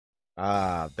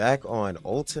Back on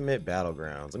Ultimate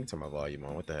Battlegrounds. Let me turn my volume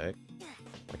on. What the heck?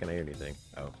 I can't hear anything.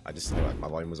 Oh, my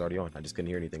volume was already on. I just couldn't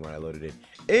hear anything when I loaded it.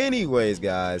 Anyways,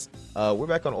 guys, we're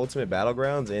back on Ultimate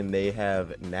Battlegrounds, and they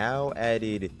have now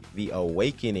added the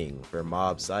Awakening for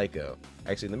Mob Psycho.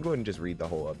 Actually, let me go ahead and just read the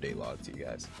whole update log to you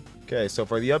guys. Okay, so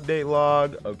for the update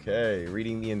log, okay,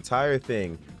 reading the entire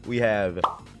thing, we have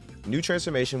new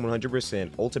transformation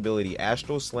 100%, ult ability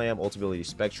Astral Slam, ult ability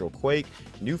Spectral Quake,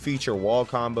 new feature wall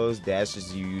combos,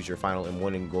 dashes you use your final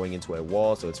M1 and going into a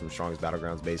wall, so it's from Strongest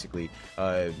Battlegrounds basically.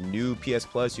 New PS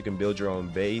Plus, you can build your own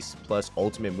base, plus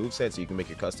ultimate moveset, so you can make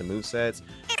your custom movesets.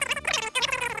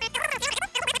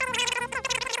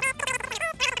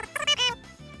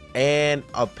 And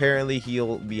apparently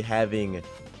he'll be having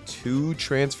 2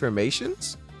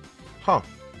 transformations? Huh.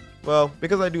 Well,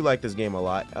 because I do like this game a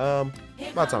lot,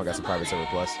 about time I got some Private Server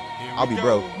Plus. I'll be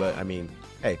broke, but I mean,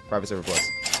 hey, Private Server Plus.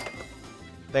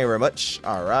 Thank you very much.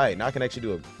 Alright, now I can actually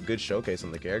do a good showcase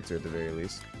on the character at the very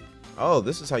least. Oh,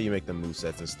 this is how you make the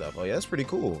movesets and stuff. Oh yeah, that's pretty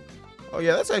cool. Oh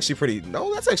yeah, that's actually pretty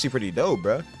dope,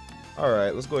 bruh.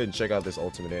 Alright, let's go ahead and check out this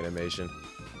ultimate animation.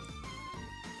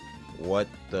 What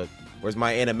the? Where's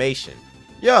my animation?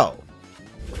 Yo!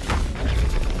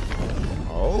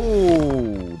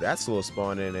 Oh, that's a little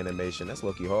spawn-in animation. That's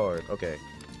low-key hard. Okay.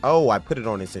 Oh, I put it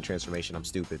on instant transformation. I'm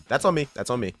stupid. That's on me. That's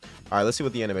on me. All right, let's see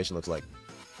what the animation looks like.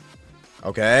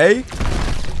 Okay.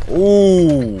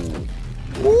 Ooh.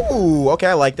 Ooh. Okay,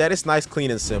 I like that. It's nice, clean,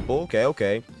 and simple. Okay,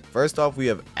 okay. First off, we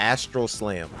have Astral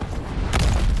Slam.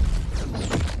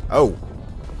 Oh.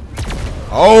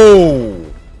 Oh.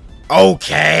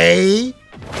 Okay.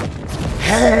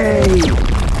 Hey.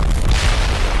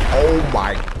 Oh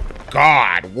my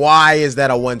God, why is that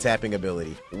a one-tapping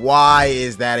ability? Why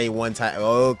is that a one-tap?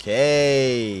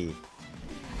 Okay.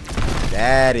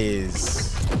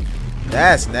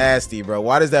 That's nasty, bro.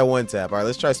 Why does that one-tap? All right,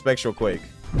 let's try Spectral Quake.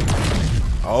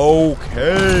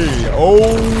 Okay.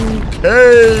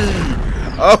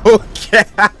 Okay.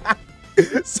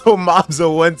 So Mob's a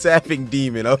one-tapping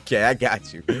demon. Okay, I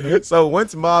got you. So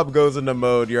once Mob goes into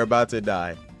mode, you're about to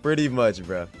die. Pretty much,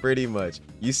 bro. Pretty much.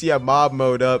 You see a mob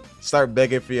mode up, start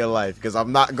begging for your life. Because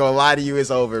I'm not going to lie to you, it's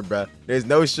over, bro. There's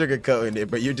no sugarcoating it,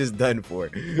 but you're just done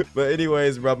for. But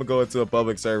anyways, bro, I'm going to go into a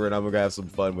public server and I'm going to have some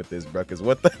fun with this, bro. Because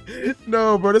what the?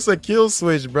 No, bro, this is a kill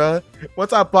switch, bro.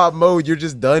 Once I pop mode, you're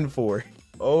just done for.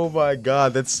 Oh, my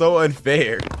God. That's so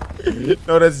unfair.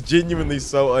 No, that's genuinely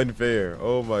so unfair.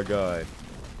 Oh, my God.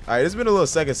 Alright, it's been a little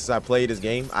second since I played this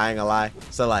game. I ain't gonna lie.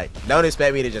 So, like, don't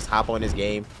expect me to just hop on this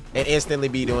game and instantly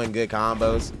be doing good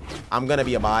combos. I'm gonna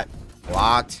be a bot.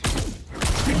 Locked.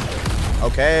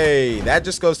 Okay, that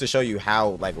just goes to show you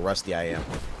how, like, rusty I am.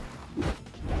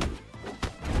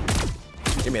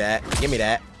 Give me that. Give me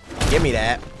that. Give me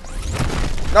that.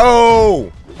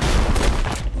 No!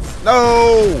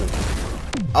 No!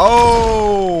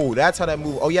 Oh, that's how that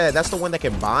move. Oh, yeah, that's the one that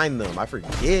can bind them. I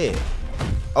forget.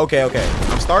 Okay, okay.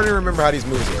 I'm starting to remember how these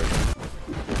moves work.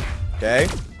 Okay.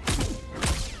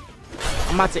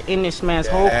 I'm about to end this man's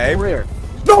whole career.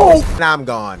 No! Now I'm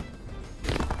gone.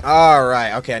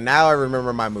 Alright, okay. Now I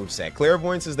remember my moveset.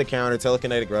 Clairvoyance is the counter.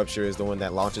 Telekinetic Rupture is the one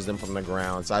that launches them from the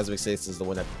ground. Seismic Six is the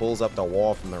one that pulls up the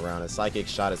wall from the ground. And Psychic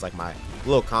Shot is like my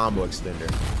little combo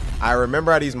extender. I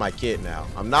remember how to use my kit now.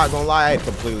 I'm not gonna lie, I had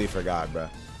completely forgot, bro.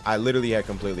 I literally had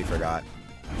completely forgot.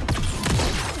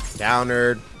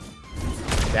 Downerd.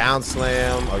 Down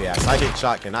slam. Oh yeah, Psychic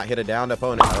Shot cannot hit a downed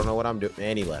opponent. I don't know what I'm doing.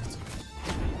 And he left.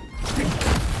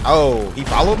 Oh, he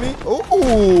followed me?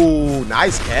 Ooh,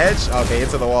 nice catch. Okay,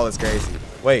 into the wall is crazy.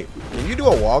 Wait, can you do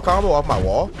a wall combo off my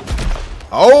wall?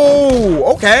 Oh,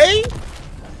 okay.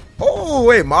 Oh,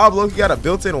 wait, Mob Loki got a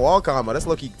built-in wall combo. That's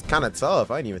Loki kind of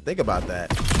tough. I didn't even think about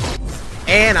that.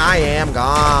 And I am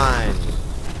gone.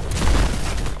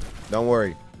 Don't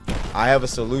worry. I have a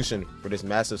solution for this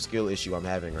massive skill issue I'm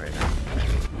having right now.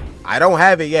 I don't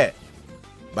have it yet,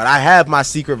 but I have my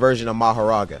secret version of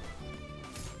Maharaga.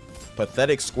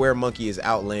 Pathetic Square Monkey is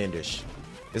outlandish.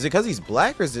 Is it because he's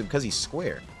black or is it because he's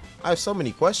square? I have so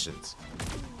many questions.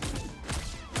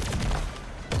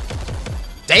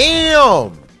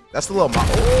 Damn! That's the little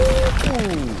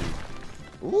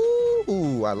Ooh.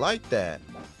 Ooh, I like that.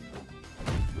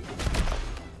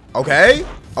 Okay.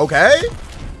 Okay.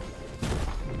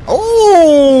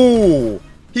 Oh!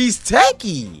 He's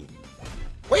techie.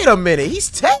 Wait a minute, he's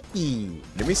techie.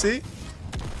 Let me see.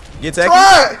 Get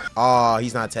techie. Oh,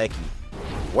 he's not techie.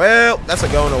 Well, that's a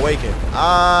going awaken.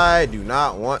 I do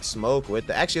not want smoke with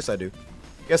that. Actually, yes, I do.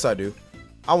 Yes, I do.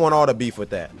 I want all the beef with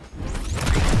that.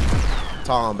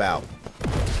 Talking about.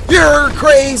 You're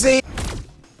crazy.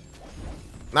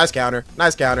 Nice counter.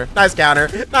 Nice counter. Nice counter.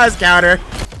 Nice counter.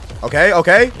 Okay,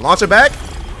 okay. Launch it back.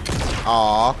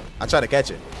 Aw, I tried to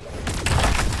catch it.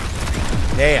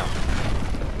 Damn.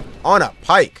 On a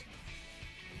pike.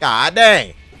 God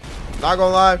dang. Not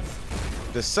gonna lie.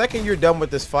 The second you're done with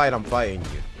this fight, I'm fighting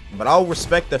you. But I'll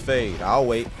respect the fade. I'll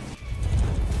wait.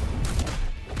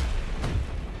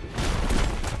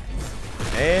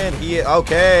 And he...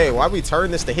 Okay, why we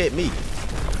turn this to hit me?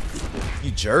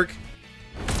 You jerk.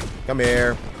 Come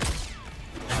here.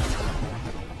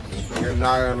 You're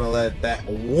not gonna let that...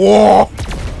 Whoa!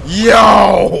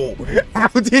 Yo! How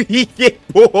did he get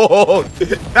pulled?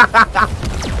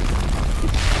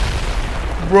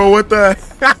 Bro, what the...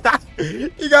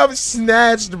 He got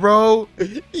snatched, bro.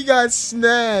 He got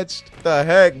snatched. What the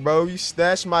heck, bro? You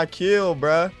snatched my kill,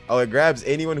 bro. Oh, it grabs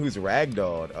anyone who's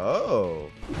ragdolled. Oh.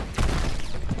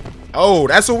 Oh,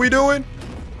 that's what we doing?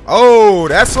 Oh,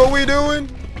 that's what we doing?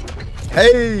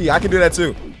 Hey, I can do that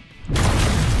too.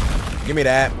 Give me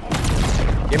that.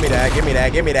 Give me that. Give me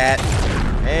that. Give me that.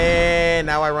 And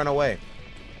now I run away.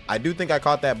 I do think I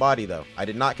caught that body, though. I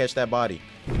did not catch that body.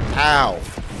 Ow.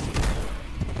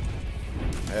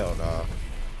 Hell no.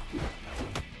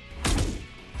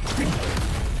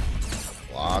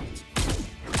 Locked.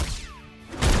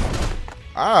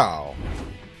 Ow.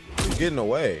 He's getting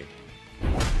away.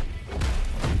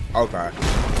 Okay.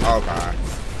 Okay.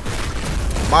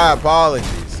 My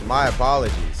apologies. My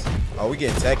apologies. Oh, we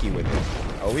getting techie with it.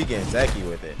 Oh, we getting techie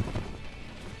with it.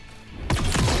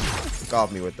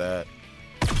 Off me with that.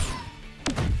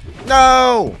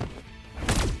 No!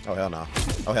 Oh, hell no.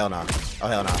 Oh, hell no. Oh,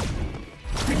 hell no.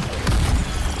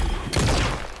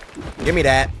 Give me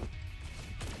that.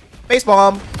 Face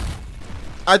bomb.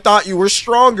 I thought you were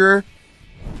stronger.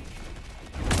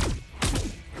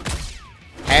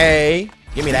 Hey.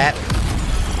 Give me that.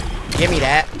 Give me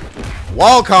that.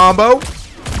 Wall combo.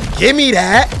 Give me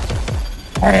that.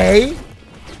 Hey.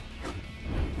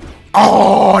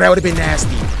 Oh, that would have been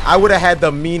nasty. I would have had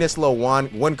the meanest little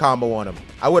one combo on him.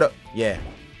 I would have. Yeah.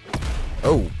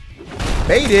 Oh.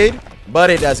 Baited,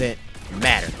 but it doesn't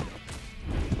matter.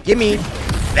 Give me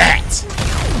that.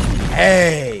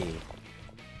 Hey.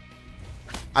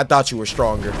 I thought you were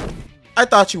stronger. I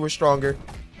thought you were stronger.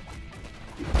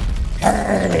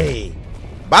 Hey.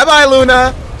 Bye-bye,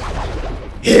 Luna.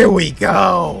 Here we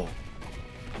go.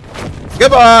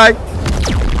 Goodbye.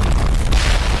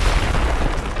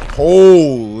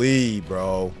 Holy,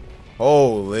 bro.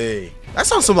 Holy. That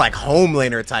sounds some like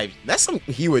homelaner type. That's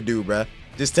something he would do, bruh.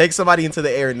 Just take somebody into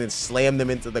the air and then slam them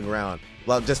into the ground.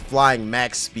 Just flying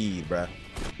max speed, bruh.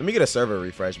 Let me get a server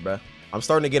refresh, bruh. I'm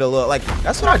starting to get a little, like,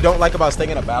 that's what I don't like about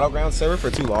staying in a Battlegrounds server for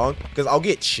too long. Because I'll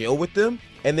get chill with them.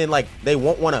 And then, like, they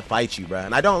won't want to fight you, bruh.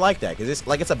 And I don't like that. Because it's,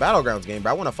 like, it's a Battlegrounds game, bruh.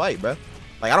 I want to fight, bruh.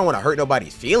 Like, I don't want to hurt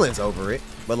nobody's feelings over it.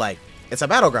 But, like, it's a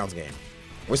Battlegrounds game.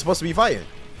 We're supposed to be fighting.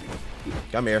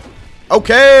 Come here.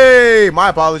 Okay. My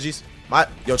apologies.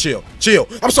 Yo, chill. Chill.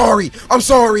 I'm sorry. I'm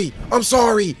sorry. I'm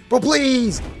sorry. Bro,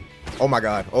 please. Oh, my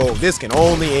God. Oh, this can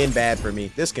only end bad for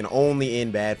me. This can only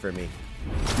end bad for me.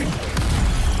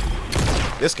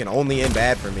 This can only end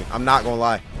bad for me. I'm not gonna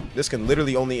lie. This can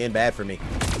literally only end bad for me.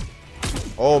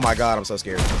 Oh my God, I'm so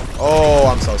scared. Oh,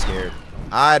 I'm so scared.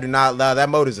 I do not allow that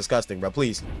mode is disgusting, bro.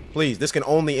 Please, please. This can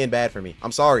only end bad for me.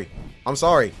 I'm sorry. I'm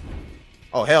sorry.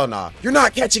 Oh, hell nah. You're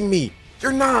not catching me.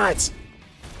 You're not.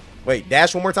 Wait,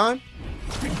 dash one more time.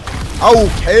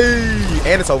 Okay.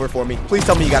 And it's over for me. Please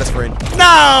tell me you got a sprint.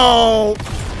 No.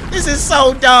 This is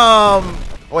so dumb.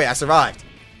 Oh, wait, I survived.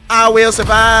 I will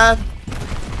survive.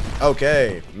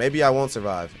 Okay, maybe I won't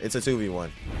survive. It's a 2v1.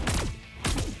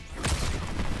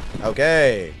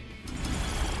 Okay.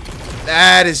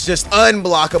 That is just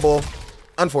unblockable.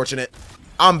 Unfortunate.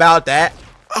 I'm about that.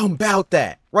 I'm about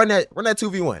that. Run that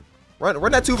 2v1.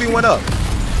 Run that 2v1 up.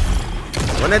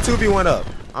 Run that 2v1 up.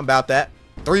 I'm about that.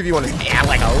 3v1 is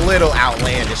like a little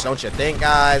outlandish, don't you think,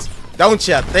 guys? Don't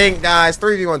you think, guys?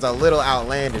 3v1's a little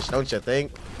outlandish, don't you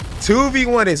think?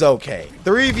 2v1 is okay.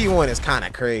 3v1 is kind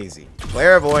of crazy.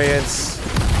 Clairvoyance.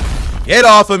 Get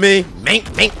off of me.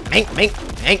 Mink, mink, mink, mink,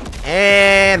 mink.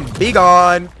 And be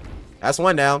gone. That's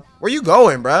one down. Where you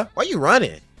going, bruh? Why you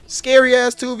running? Scary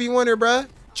ass 2v1er, bruh.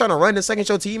 Trying to run the second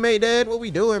your teammate dead? What we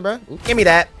doing, bruh? Ooh, give me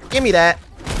that. Give me that.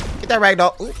 Get that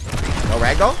ragdoll. Ooh. No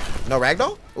ragdoll? No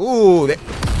ragdoll? Ooh.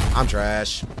 I'm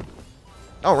trash.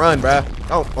 Don't run, bruh.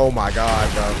 Don't. Oh my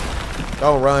God, bro.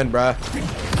 Don't run, bruh.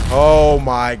 Oh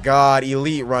my God,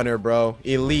 elite runner, bro.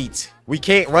 Elite. We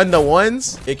can't run the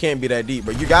ones. It can't be that deep,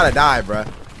 but you gotta die, bro.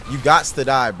 You gots to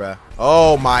die, bro.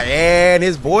 Oh my, and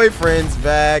his boyfriend's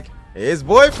back. His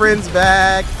boyfriend's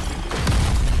back.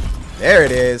 There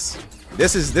it is.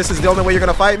 This is the only way you're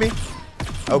gonna fight me.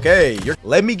 Okay,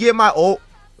 let me get my ult.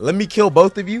 Let me kill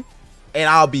both of you. and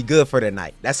I'll be good for the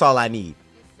night. That's all I need.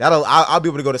 I'll be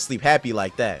able to go to sleep happy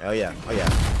like that. Oh yeah. Oh yeah.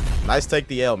 Nice take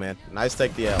the L, man. Nice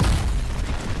take the L.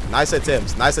 Nice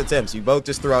attempts. Nice attempts. You both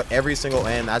just threw out every single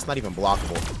and that's not even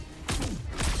blockable.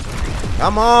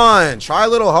 Come on. Try a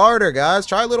little harder, guys.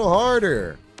 Try a little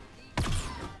harder.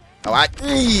 Oh, I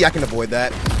can avoid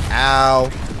that. Ow.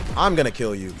 I'm gonna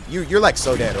kill you. You're like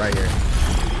so dead right here.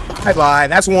 Bye-bye.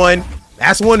 That's one.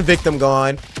 That's one victim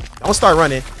gone. Don't start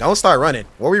running. Don't start running.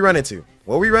 Where we running to?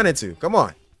 Where we running to? Come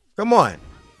on. Come on.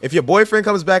 If your boyfriend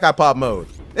comes back, I pop mode.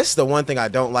 This is the one thing I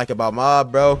don't like about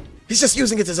Mob, bro. He's just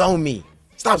using it to zone me.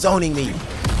 Stop zoning me.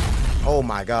 Oh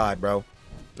my god, bro.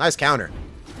 Nice counter.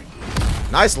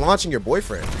 Nice launching your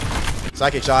boyfriend.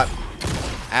 Psychic shot.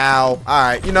 Ow.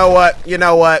 Alright, you know what? You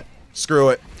know what? Screw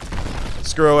it.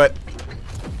 Screw it.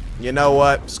 You know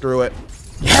what? Screw it.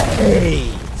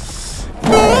 Yay!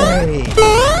 Yay!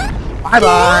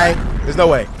 Bye-bye. There's no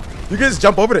way. You can just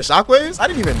jump over the shockwaves? I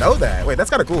didn't even know that. Wait, that's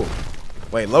kind of cool.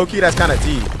 Wait, low-key, that's kind of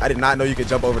T. I did not know you could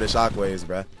jump over the shockwaves,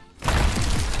 bruh.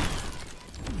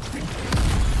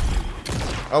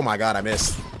 Oh my god, I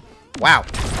missed. Wow.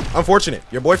 Unfortunate.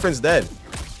 Your boyfriend's dead.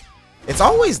 It's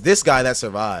always this guy that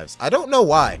survives. I don't know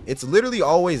why. It's literally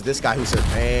always this guy who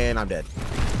survives. And I'm dead.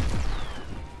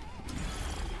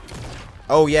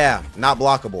 Oh yeah, not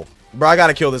blockable. Bro, I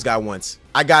gotta kill this guy once.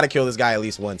 I gotta kill this guy at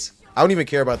least once. I don't even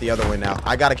care about the other one now.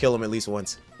 I gotta kill him at least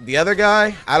once. The other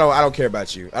guy, I don't care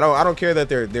about you. I don't care that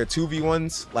they're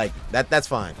 2v1s. Like that's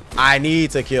fine. I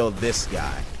need to kill this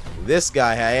guy. This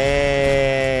guy,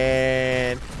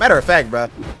 and matter of fact, bro,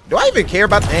 do I even care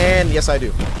about? And yes, I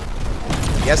do.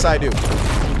 Yes, I do.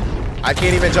 I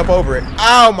can't even jump over it.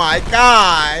 Oh my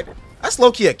god, that's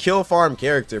low-key a kill farm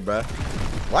character, bro.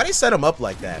 Why they set him up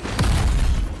like that?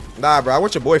 Nah, bro, I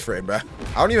want your boyfriend, bro.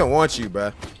 I don't even want you,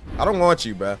 bro. I don't want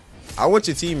you, bro. I want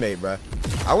your teammate, bro.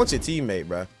 I want your teammate,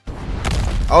 bro.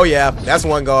 Oh yeah, that's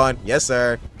one gone. Yes,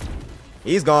 sir.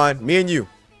 He's gone. Me and you.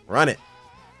 Run it.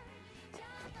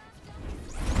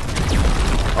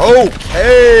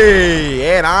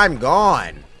 Okay, and I'm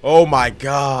gone. Oh my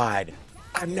god.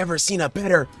 I've never seen a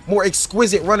better, more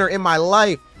exquisite runner in my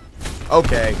life.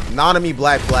 Okay, Nanami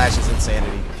Black Flash is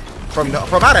insanity. From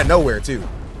out of nowhere, too.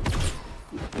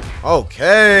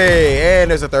 Okay, and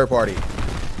there's a third party.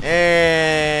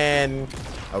 And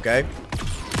okay.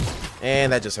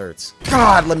 And that just hurts.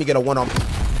 God, let me get a one on.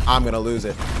 I'm gonna lose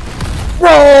it.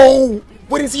 Bro,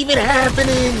 what is even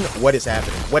happening? What is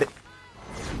happening? What?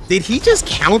 Did he just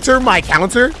counter my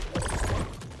counter?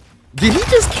 Did he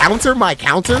just counter my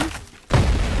counter?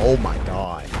 Oh my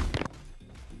god.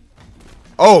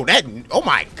 Oh, that. Oh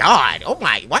my god. Oh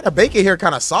my. Why the bacon here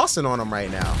kind of saucing on him right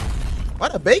now? Why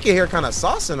the bacon here kind of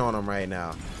saucing on him right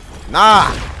now?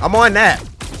 Nah, I'm on that.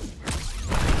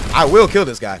 I will kill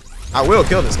this guy. I will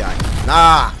kill this guy.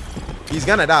 Nah, he's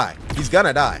gonna die. He's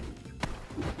gonna die.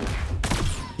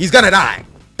 He's gonna die.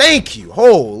 Thank you.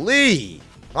 Holy.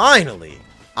 Finally.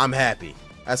 I'm happy.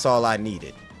 That's all I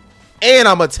needed. And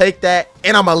I'm gonna take that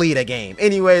and I'm gonna lead a game.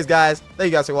 Anyways, guys, thank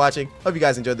you guys for watching. Hope you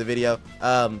guys enjoyed the video.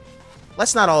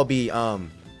 Let's not all be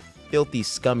filthy,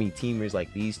 scummy teamers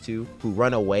like these two who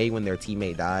run away when their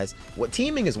teammate dies. What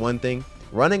teaming is one thing.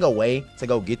 Running away to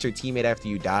go get your teammate after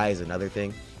you die is another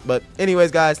thing. But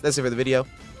anyways, guys, that's it for the video.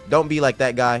 Don't be like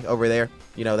that guy over there.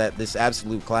 You know, this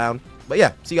absolute clown. But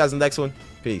yeah, see you guys in the next one.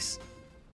 Peace.